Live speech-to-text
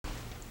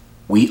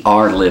We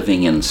are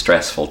living in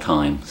stressful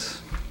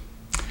times.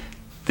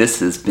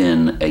 This has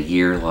been a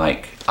year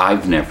like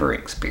I've never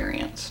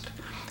experienced,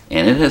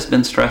 and it has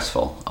been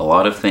stressful. A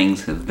lot of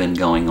things have been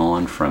going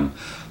on, from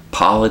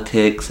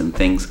politics and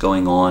things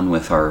going on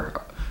with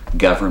our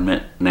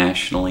government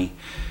nationally,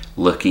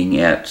 looking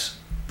at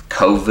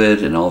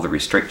COVID and all the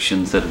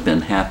restrictions that have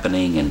been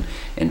happening,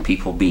 and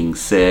people being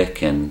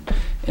sick and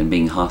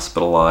being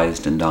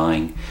hospitalized and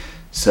dying.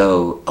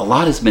 So a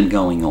lot has been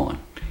going on,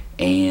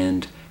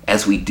 and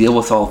as we deal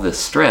with all this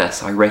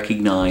stress, I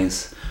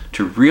recognize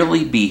to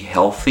really be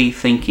healthy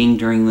thinking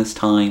during this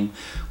time,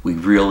 we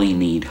really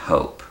need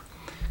hope.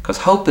 Because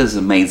hope is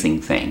an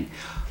amazing thing.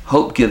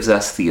 Hope gives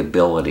us the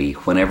ability,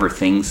 whenever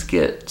things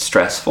get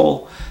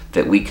stressful,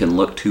 that we can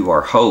look to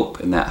our hope,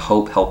 and that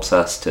hope helps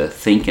us to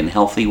think in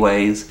healthy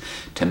ways,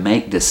 to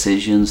make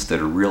decisions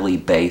that are really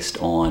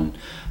based on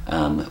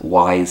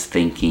wise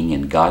thinking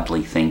and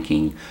godly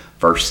thinking,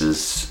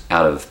 versus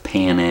out of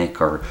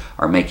panic or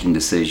making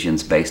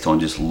decisions based on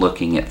just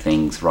looking at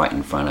things right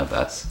in front of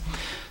us.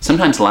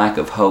 Sometimes lack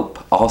of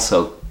hope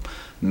also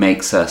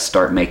makes us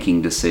start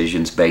making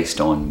decisions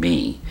based on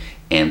me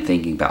and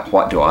thinking about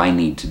what do I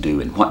need to do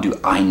and what do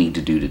I need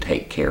to do to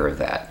take care of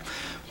that.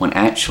 When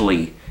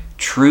actually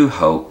true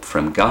hope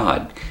from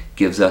God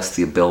gives us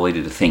the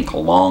ability to think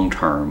long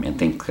term and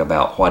think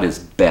about what is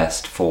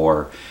best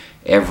for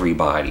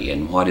everybody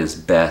and what is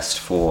best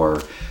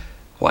for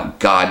what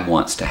God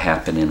wants to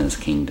happen in His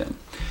kingdom.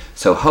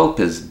 So hope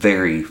is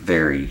very,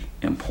 very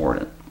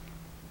important.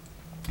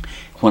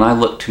 When I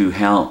look to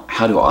how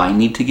do I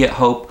need to get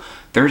hope,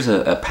 there's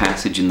a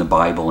passage in the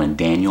Bible in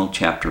Daniel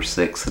chapter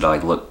 6 that I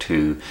look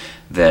to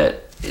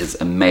that is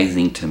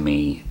amazing to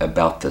me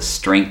about the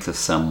strength of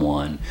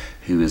someone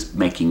who is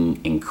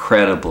making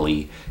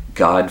incredibly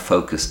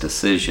God-focused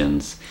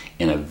decisions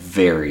in a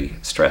very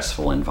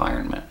stressful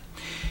environment.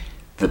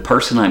 The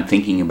person I'm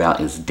thinking about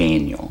is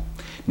Daniel.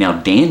 Now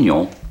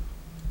Daniel,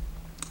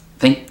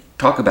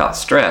 talk about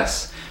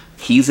stress.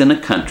 He's in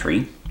a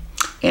country,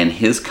 and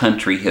his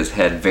country has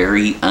had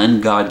very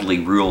ungodly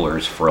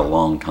rulers for a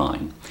long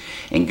time.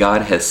 And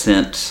God has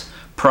sent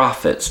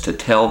prophets to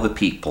tell the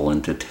people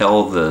and to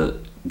tell the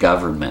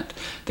government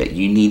that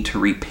you need to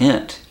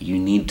repent. You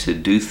need to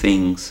do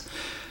things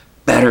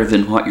better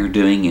than what you're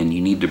doing, and you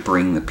need to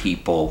bring the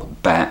people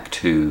back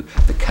to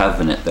the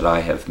covenant that I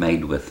have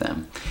made with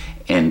them.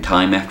 And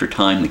time after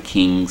time, the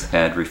kings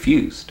had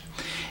refused.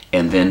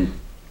 And then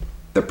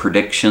the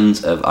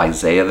predictions of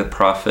Isaiah the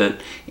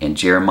prophet and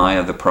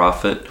Jeremiah the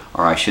prophet,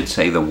 or I should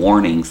say the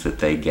warnings that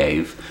they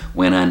gave,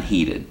 went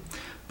unheeded,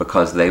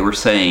 because they were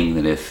saying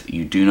that if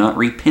you do not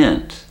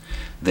repent,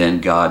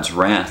 then God's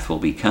wrath will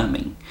be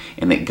coming,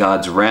 and that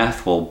God's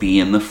wrath will be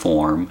in the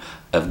form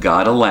of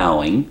God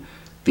allowing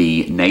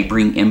the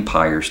neighboring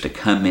empires to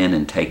come in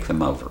and take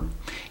them over.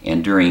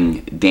 And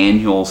during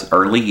Daniel's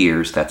early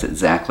years, that's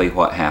exactly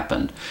what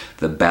happened.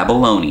 The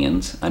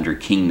Babylonians, under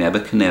King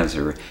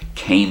Nebuchadnezzar,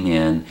 came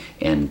in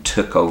and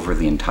took over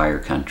the entire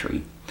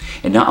country.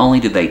 And not only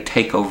did they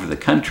take over the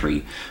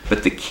country,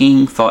 but the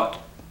king thought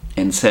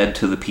and said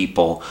to the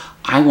people,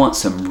 I want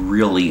some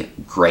really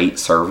great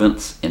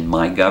servants in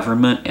my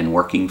government and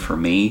working for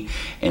me,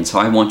 and so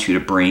I want you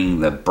to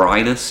bring the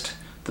brightest,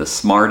 the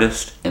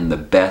smartest, and the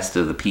best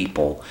of the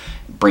people,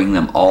 bring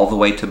them all the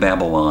way to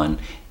Babylon,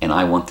 and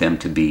I want them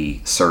to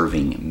be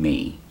serving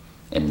me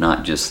and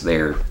not just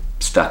there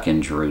stuck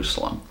in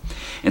Jerusalem.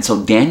 And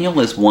so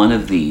Daniel is one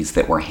of these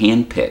that were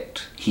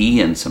handpicked.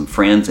 He and some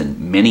friends and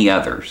many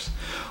others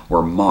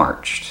were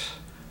marched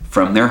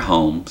from their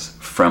homes,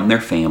 from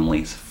their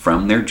families,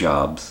 from their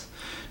jobs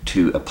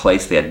to a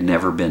place they had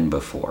never been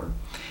before.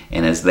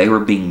 And as they were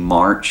being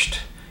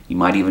marched, you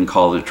might even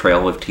call it a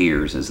trail of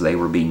tears, as they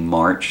were being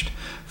marched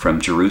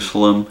from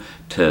Jerusalem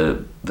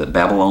to the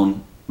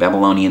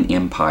Babylonian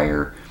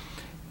Empire,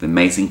 the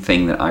amazing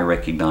thing that I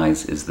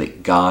recognize is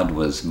that God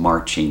was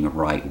marching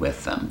right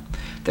with them.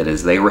 That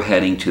as they were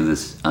heading to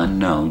this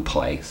unknown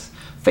place,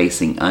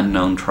 facing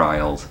unknown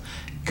trials,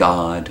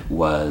 God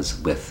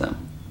was with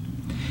them.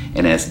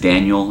 And as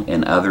Daniel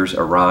and others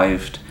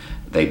arrived,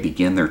 they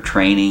began their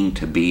training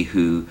to be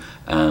who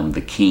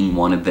the king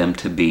wanted them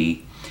to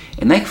be.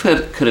 And they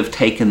could have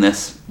taken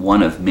this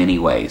one of many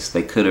ways.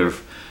 They could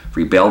have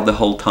rebelled the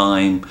whole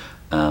time,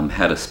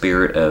 had a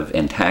spirit of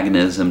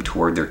antagonism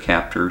toward their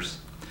captors.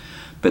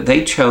 But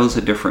they chose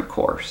a different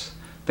course.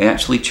 They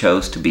actually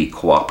chose to be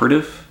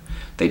cooperative.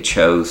 They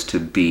chose to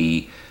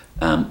be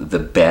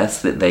the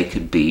best that they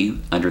could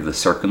be under the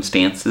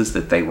circumstances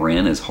that they were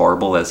in, as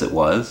horrible as it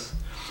was.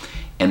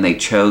 And they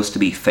chose to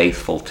be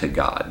faithful to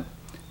God,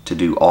 to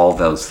do all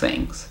those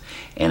things.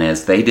 And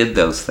as they did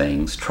those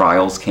things,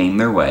 trials came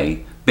their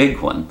way,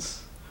 big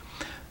ones.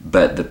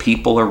 But the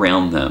people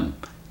around them,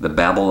 the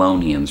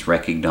Babylonians,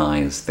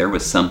 recognized there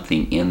was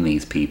something in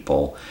these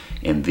people,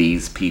 and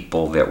these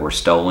people that were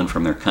stolen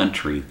from their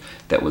country,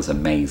 that was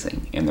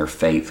amazing, and their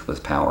faith was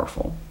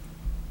powerful.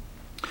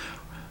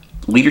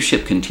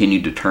 Leadership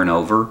continued to turn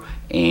over,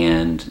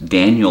 and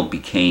Daniel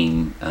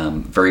became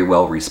very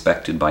well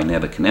respected by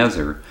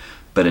Nebuchadnezzar,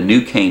 But a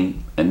new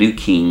king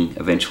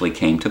eventually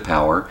came to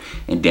power,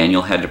 and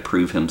Daniel had to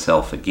prove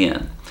himself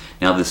again.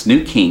 Now, this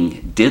new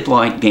king did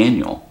like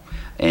Daniel,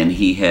 and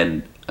he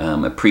had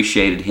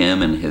appreciated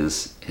him and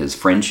his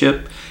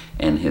friendship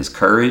and his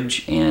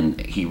courage,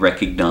 and he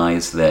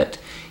recognized that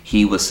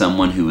he was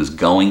someone who was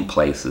going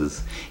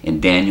places,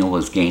 and Daniel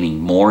was gaining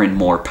more and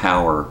more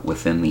power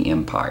within the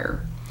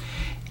empire.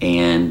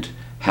 And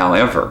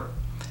however,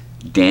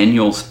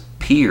 Daniel's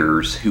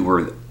peers, who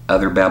were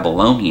other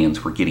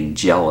Babylonians, were getting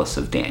jealous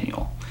of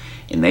Daniel,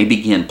 and they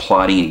began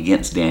plotting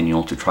against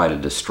Daniel to try to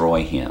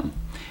destroy him.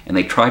 And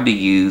they tried to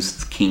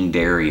use King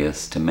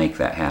Darius to make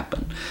that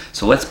happen.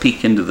 So let's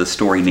peek into the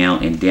story now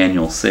in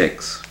Daniel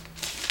 6.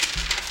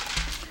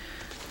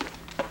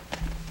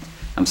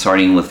 I'm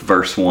starting with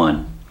verse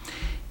 1.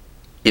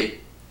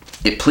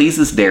 It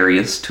pleases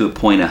Darius to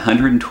appoint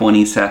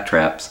 120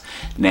 satraps.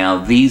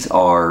 Now these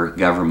are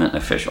government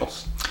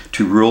officials,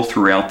 to rule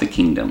throughout the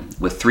kingdom,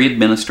 with 3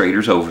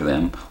 administrators over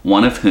them,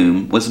 one of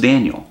whom was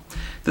Daniel.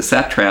 The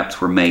satraps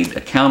were made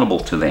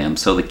accountable to them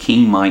so the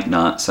king might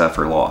not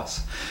suffer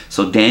loss.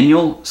 So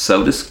Daniel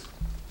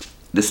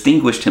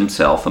distinguished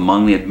himself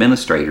among the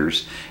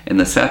administrators and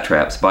the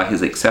satraps by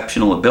his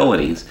exceptional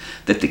abilities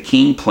that the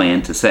king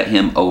planned to set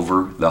him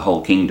over the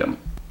whole kingdom.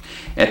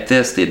 At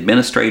this, the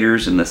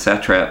administrators and the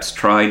satraps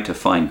tried to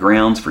find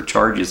grounds for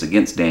charges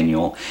against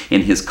Daniel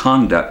in his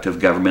conduct of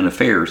government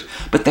affairs,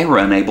 but they were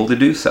unable to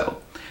do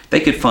so. They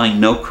could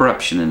find no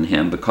corruption in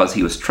him because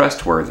he was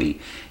trustworthy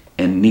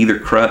and neither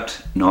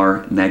corrupt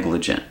nor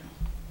negligent.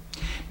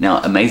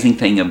 Now, amazing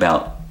thing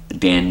about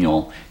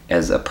Daniel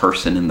as a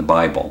person in the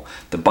Bible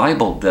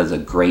does a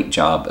great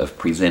job of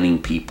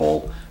presenting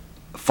people,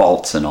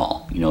 faults and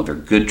all, their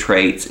good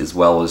traits as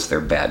well as their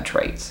bad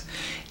traits.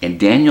 And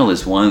Daniel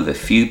is one of the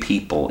few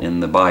people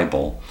in the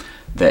Bible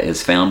that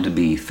is found to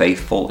be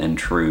faithful and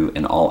true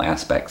in all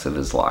aspects of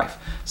his life.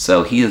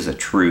 So he is a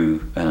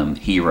true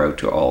hero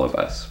to all of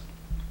us.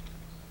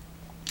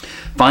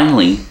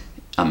 Finally,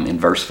 in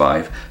verse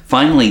 5,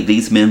 finally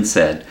these men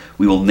said,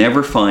 "We will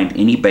never find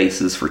any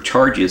basis for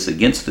charges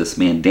against this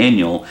man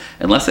Daniel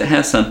unless it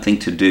has something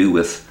to do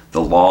with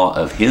the law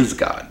of his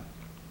God."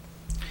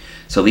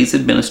 So these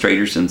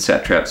administrators and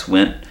satraps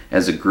went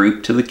as a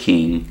group to the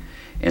king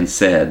and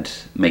said,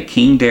 "May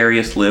King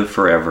Darius live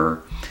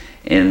forever."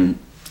 And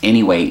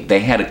anyway, they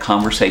had a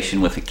conversation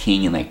with the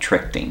king and they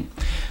tricked him.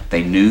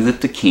 They knew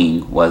that the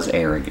king was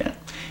arrogant.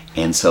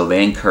 And so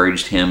they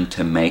encouraged him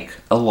to make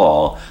a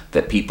law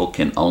that people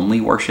can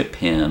only worship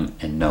him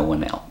and no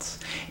one else.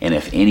 And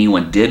if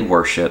anyone did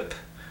worship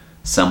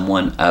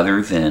someone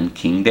other than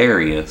King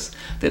Darius,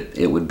 that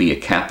it would be a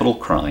capital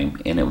crime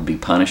and it would be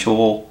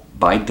punishable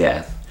by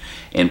death.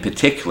 In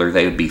particular,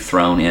 they would be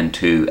thrown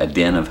into a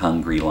den of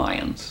hungry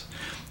lions,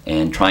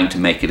 and trying to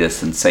make it as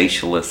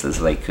sensationalist as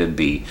they could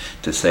be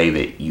to say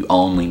that you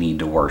only need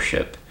to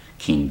worship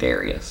King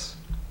Darius.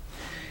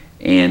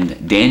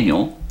 And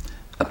Daniel,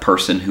 a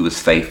person who was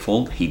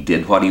faithful, he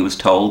did what he was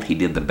told, he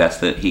did the best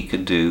that he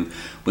could do,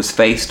 was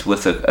faced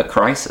with a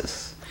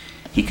crisis.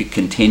 He could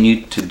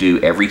continue to do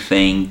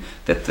everything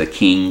that the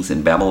kings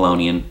in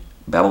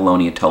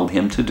Babylonia told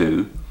him to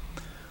do,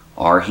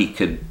 or he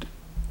could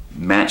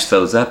match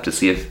those up to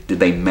see if did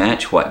they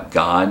match what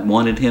God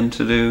wanted him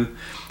to do.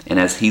 And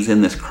as he's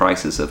in this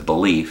crisis of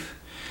belief,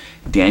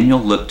 Daniel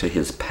looked to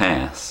his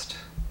past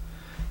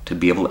to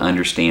be able to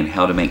understand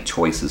how to make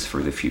choices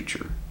for the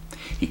future.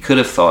 He could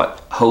have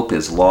thought, hope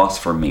is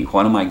lost for me.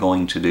 What am I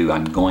going to do?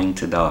 I'm going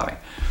to die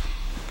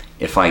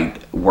if I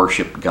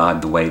worship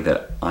God the way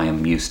that I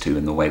am used to,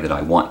 and the way that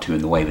I want to,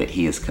 and the way that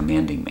he is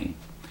commanding me.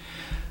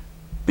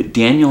 But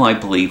Daniel, I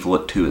believe,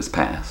 looked to his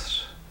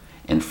past.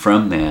 And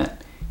from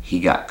that, he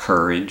got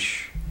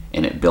courage,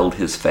 and it built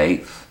his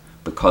faith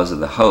because of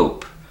the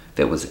hope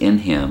that was in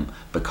him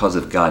because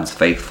of God's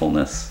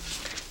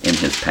faithfulness in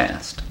his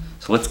past.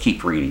 So let's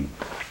keep reading.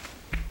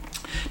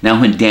 Now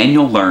when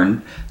Daniel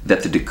learned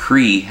that the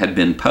decree had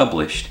been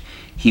published,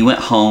 he went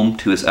home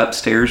to his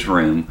upstairs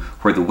room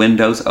where the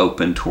windows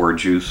opened toward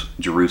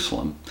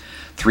Jerusalem.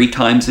 3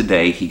 times a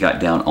day he got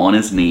down on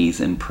his knees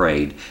and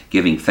prayed,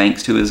 giving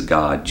thanks to his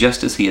God,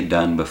 just as he had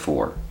done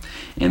before.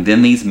 And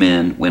then these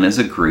men went as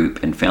a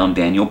group and found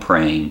Daniel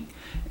praying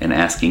and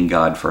asking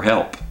God for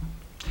help.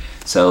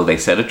 So they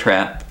set a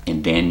trap,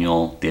 and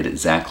Daniel did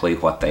exactly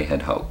what they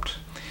had hoped.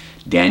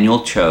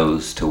 Daniel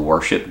chose to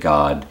worship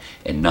God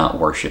and not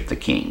worship the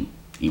king.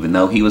 Even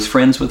though he was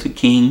friends with the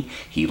king,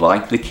 he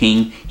liked the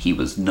king, he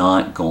was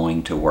not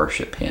going to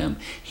worship him.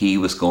 He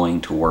was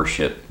going to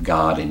worship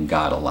God and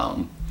God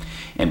alone.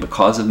 And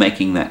because of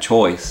making that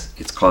choice,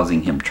 it's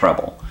causing him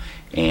trouble,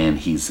 and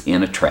he's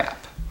in a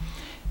trap.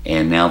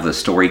 And now the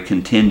story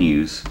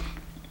continues.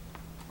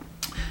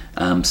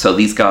 So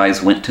these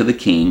guys went to the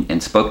king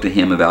and spoke to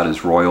him about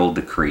his royal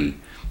decree.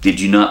 "Did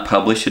you not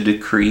publish a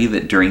decree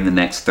that during the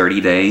next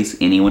 30 days,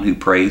 anyone who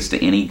prays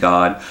to any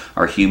god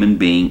or human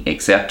being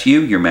except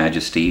you, your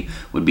majesty,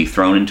 would be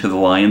thrown into the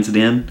lion's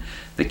den?"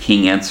 The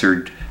king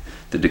answered,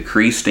 "The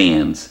decree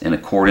stands in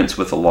accordance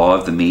with the law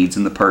of the Medes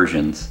and the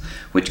Persians,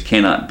 which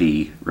cannot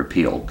be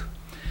repealed."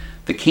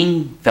 The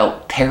king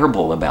felt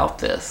terrible about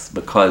this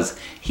because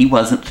he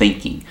wasn't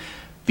thinking.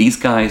 These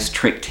guys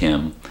tricked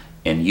him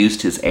and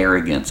used his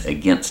arrogance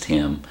against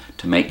him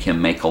to make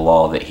him make a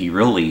law that he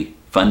really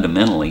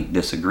fundamentally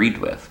disagreed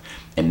with.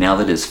 And now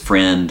that his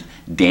friend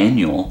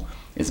Daniel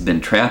has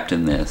been trapped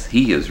in this,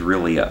 he is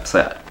really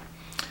upset.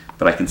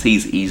 But I can see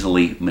he's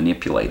easily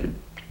manipulated.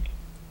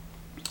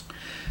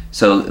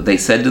 So they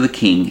said to the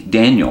king,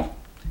 "Daniel,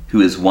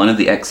 who is one of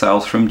the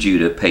exiles from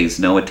Judah, pays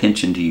no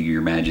attention to you,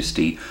 your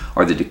majesty,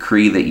 or the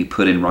decree that you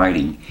put in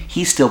writing.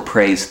 He still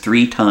prays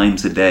 3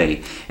 times a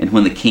day." And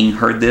when the king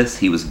heard this,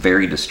 he was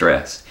very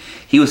distressed.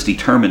 He was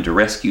determined to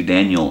rescue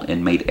Daniel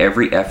and made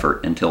every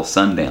effort until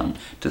sundown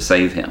to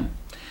save him.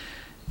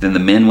 Then the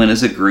men went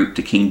as a group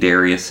to King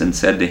Darius and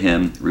said to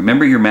him,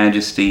 "Remember, your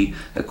majesty,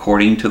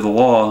 according to the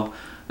law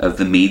of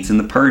the Medes and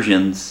the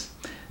Persians,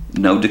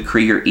 no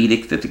decree or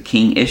edict that the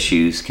king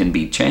issues can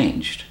be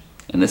changed.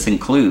 And this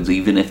includes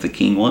even if the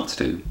king wants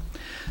to."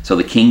 So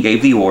the king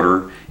gave the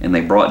order, and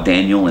they brought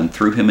Daniel and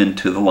threw him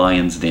into the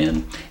lion's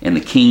den. And the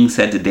king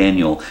said to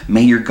Daniel,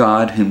 "May your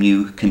God, whom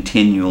you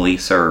continually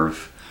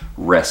serve,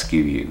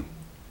 rescue you."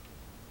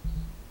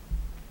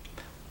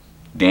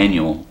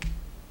 Daniel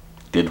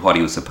did what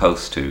he was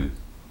supposed to,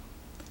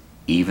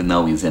 even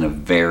though he's in a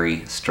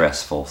very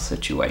stressful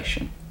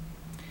situation.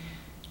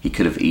 He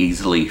could have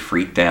easily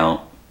freaked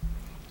out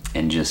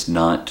and just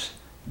not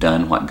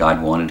done what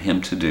God wanted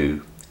him to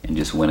do and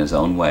just went his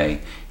own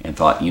way and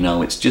thought,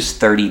 it's just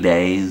 30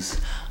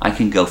 days. I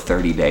can go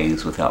 30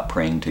 days without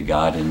praying to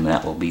God and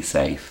that will be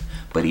safe.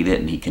 But he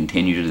didn't. He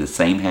continued the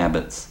same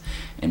habits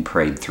and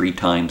prayed 3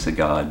 times to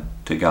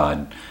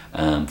God,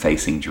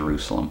 facing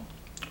Jerusalem,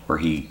 or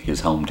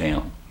his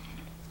hometown.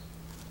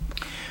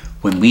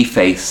 When we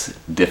face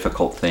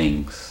difficult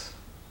things,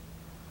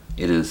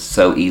 it is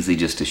so easy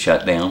just to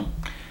shut down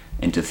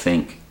and to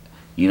think,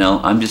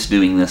 I'm just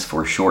doing this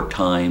for a short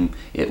time,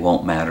 it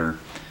won't matter.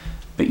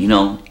 But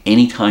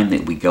any time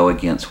that we go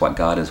against what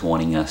God is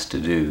wanting us to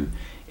do,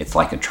 it's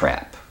like a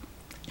trap.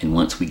 And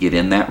once we get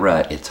in that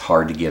rut, it's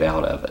hard to get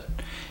out of it.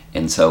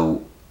 And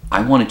so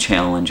I want to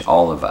challenge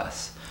all of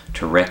us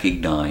to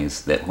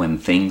recognize that when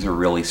things are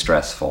really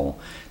stressful,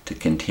 to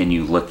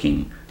continue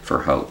looking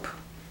for hope.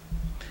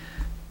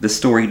 The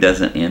story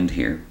doesn't end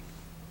here.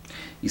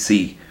 You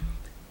see,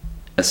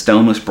 a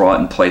stone was brought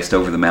and placed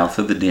over the mouth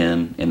of the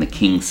den, and the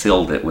king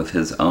sealed it with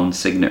his own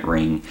signet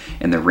ring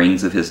and the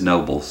rings of his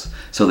nobles,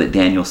 so that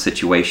Daniel's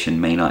situation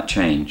may not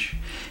change.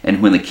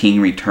 And when the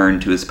king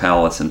returned to his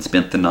palace and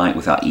spent the night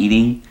without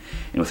eating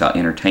and without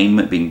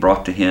entertainment being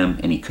brought to him,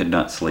 and he could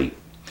not sleep.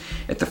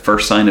 At the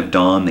first sign of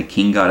dawn, the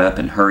king got up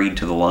and hurried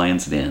to the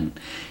lion's den.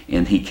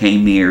 And he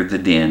came near the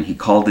den. He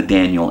called to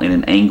Daniel in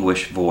an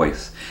anguished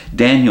voice,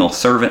 "Daniel,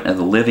 servant of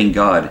the living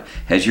God,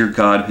 has your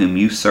God whom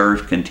you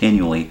serve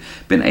continually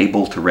been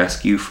able to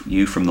rescue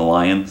you from the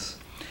lions?"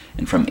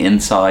 And from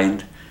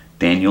inside,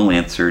 Daniel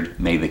answered,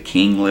 "May the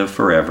king live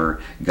forever.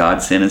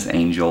 God sent his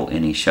angel,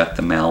 and he shut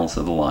the mouths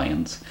of the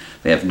lions.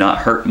 They have not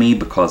hurt me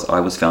because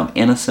I was found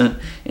innocent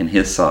in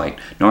his sight,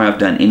 nor have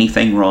done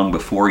anything wrong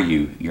before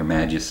you, your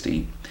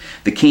majesty."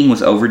 The king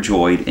was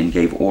overjoyed and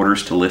gave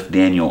orders to lift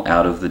Daniel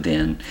out of the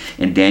den.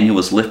 And Daniel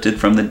was lifted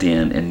from the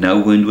den, and no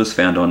wound was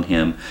found on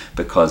him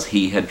because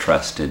he had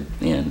trusted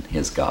in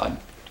his God.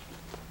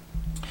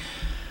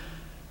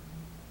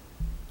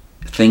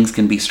 Things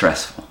can be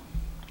stressful,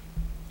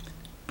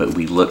 but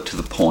we look to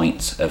the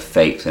points of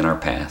faith in our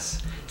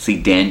past. See,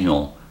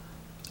 Daniel,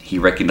 he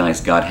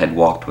recognized God had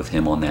walked with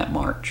him on that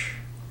march.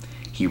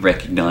 He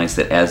recognized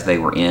that as they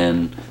were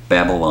in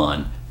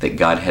Babylon, that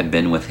God had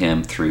been with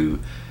him through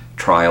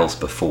trials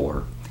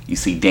before. You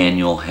see,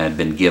 Daniel had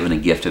been given a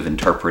gift of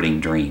interpreting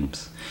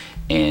dreams,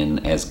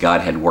 and as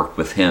God had worked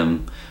with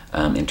him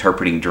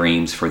interpreting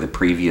dreams for the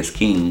previous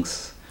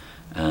kings,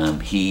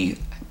 he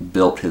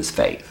built his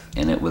faith,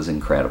 and it was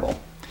incredible.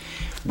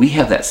 We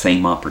have that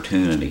same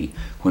opportunity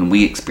when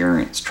we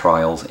experience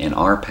trials in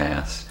our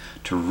past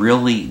to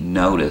really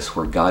notice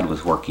where God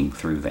was working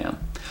through them.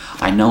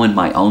 I know in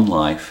my own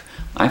life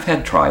I've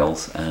had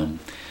trials.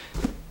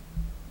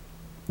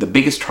 The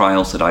biggest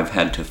trials that I've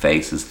had to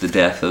face is the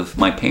death of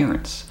my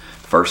parents.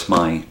 First,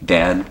 my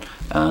dad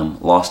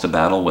lost a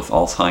battle with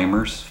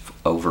Alzheimer's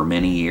over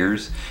many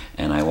years,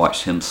 and I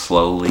watched him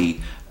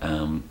slowly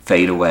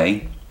fade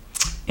away,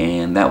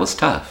 and that was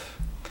tough.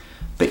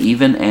 But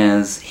even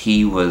as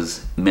he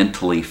was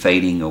mentally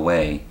fading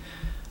away,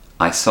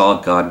 I saw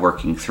God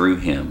working through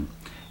him,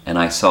 and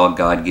I saw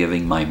God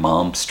giving my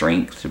mom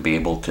strength to be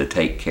able to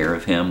take care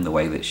of him the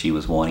way that she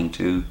was wanting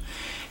to.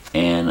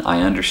 And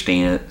I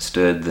understood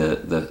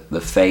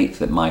the faith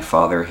that my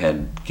father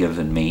had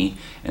given me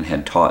and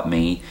had taught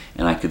me,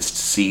 and I could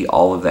see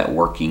all of that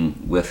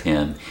working with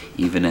him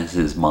even as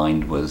his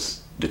mind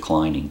was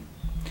declining.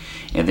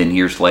 And then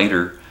years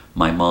later,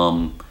 my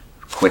mom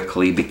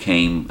quickly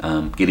became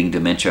getting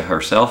dementia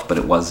herself, but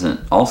it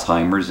wasn't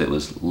Alzheimer's, it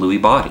was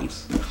Lewy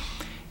bodies.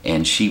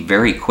 And she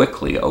very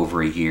quickly,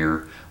 over a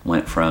year,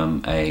 went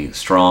from a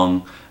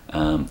strong,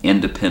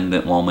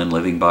 independent woman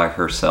living by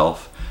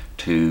herself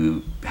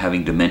to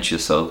having dementia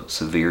so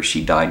severe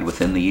she died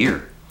within the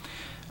year.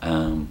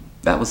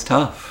 That was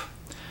tough.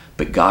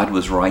 But God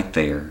was right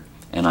there,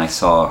 and I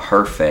saw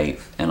her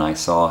faith, and I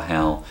saw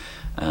how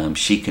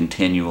she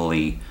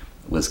continually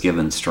was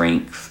given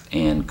strength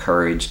and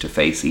courage to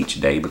face each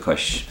day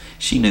because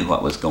she knew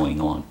what was going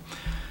on.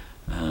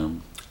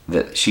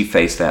 That she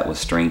faced that with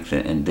strength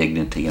and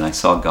dignity, and I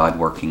saw God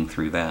working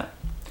through that.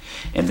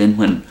 And then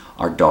when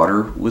our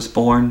daughter was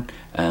born,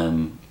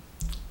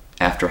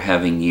 after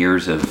having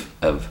years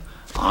of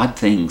odd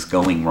things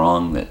going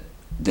wrong that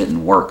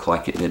didn't work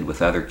like it did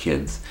with other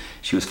kids,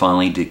 she was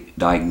finally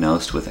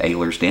diagnosed with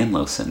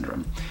Ehlers-Danlos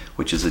syndrome,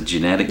 which is a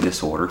genetic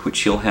disorder which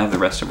she'll have the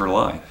rest of her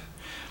life.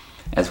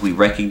 As we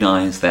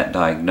recognize that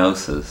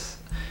diagnosis,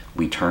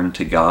 we turn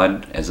to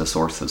God as a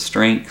source of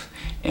strength,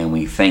 and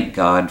we thank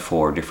God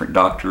for different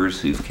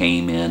doctors who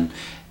came in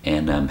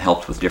and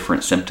helped with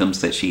different symptoms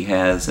that she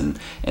has and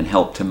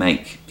helped to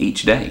make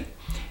each day.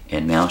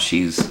 And now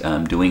she's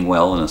doing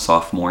well and a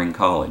sophomore in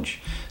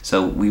college.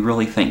 So we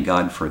really thank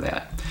God for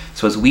that.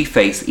 So as we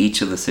face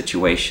each of the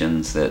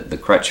situations that the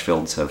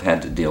Crutchfields have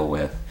had to deal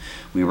with,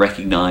 we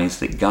recognize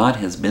that God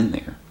has been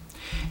there.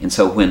 And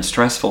so when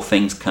stressful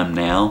things come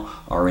now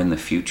or in the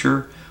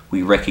future,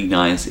 we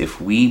recognize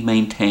if we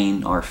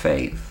maintain our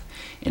faith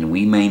and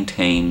we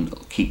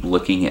keep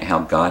looking at how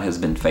God has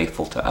been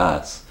faithful to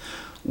us,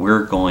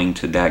 we're going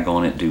to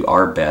do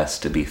our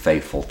best to be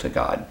faithful to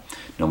God,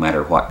 no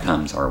matter what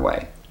comes our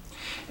way.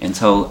 And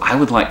so I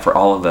would like for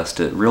all of us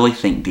to really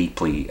think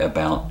deeply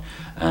about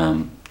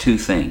two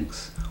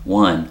things.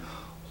 One,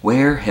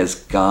 where has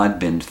God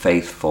been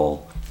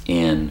faithful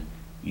in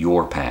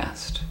your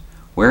past?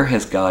 Where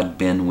has God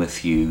been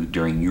with you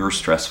during your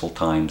stressful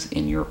times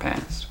in your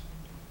past?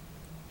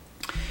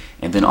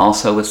 And then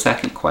also a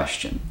second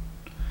question,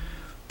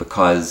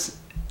 because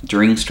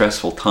during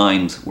stressful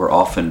times we're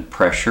often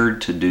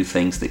pressured to do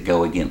things that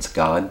go against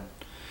God.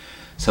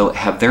 So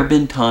have there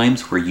been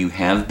times where you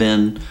have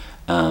been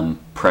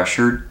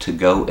pressured to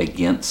go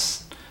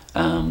against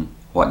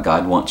what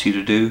God wants you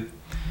to do?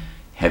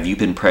 Have you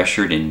been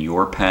pressured in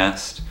your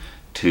past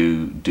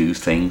to do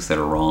things that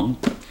are wrong?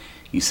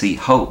 You see,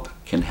 hope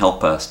can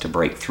help us to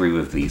break through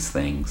of these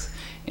things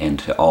and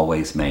to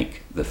always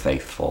make the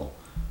faithful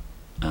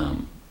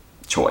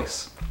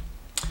choice.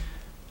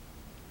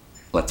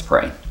 Let's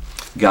pray.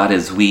 God,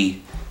 as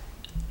we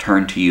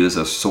turn to you as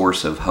a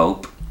source of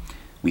hope,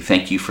 we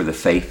thank you for the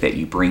faith that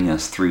you bring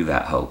us through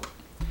that hope.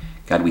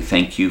 God, we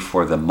thank you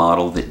for the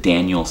model that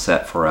Daniel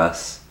set for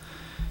us,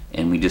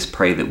 and we just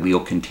pray that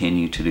we'll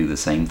continue to do the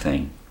same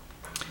thing.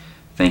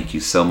 Thank you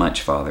so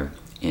much, Father.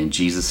 In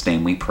Jesus'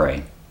 name we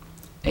pray.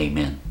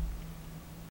 Amen.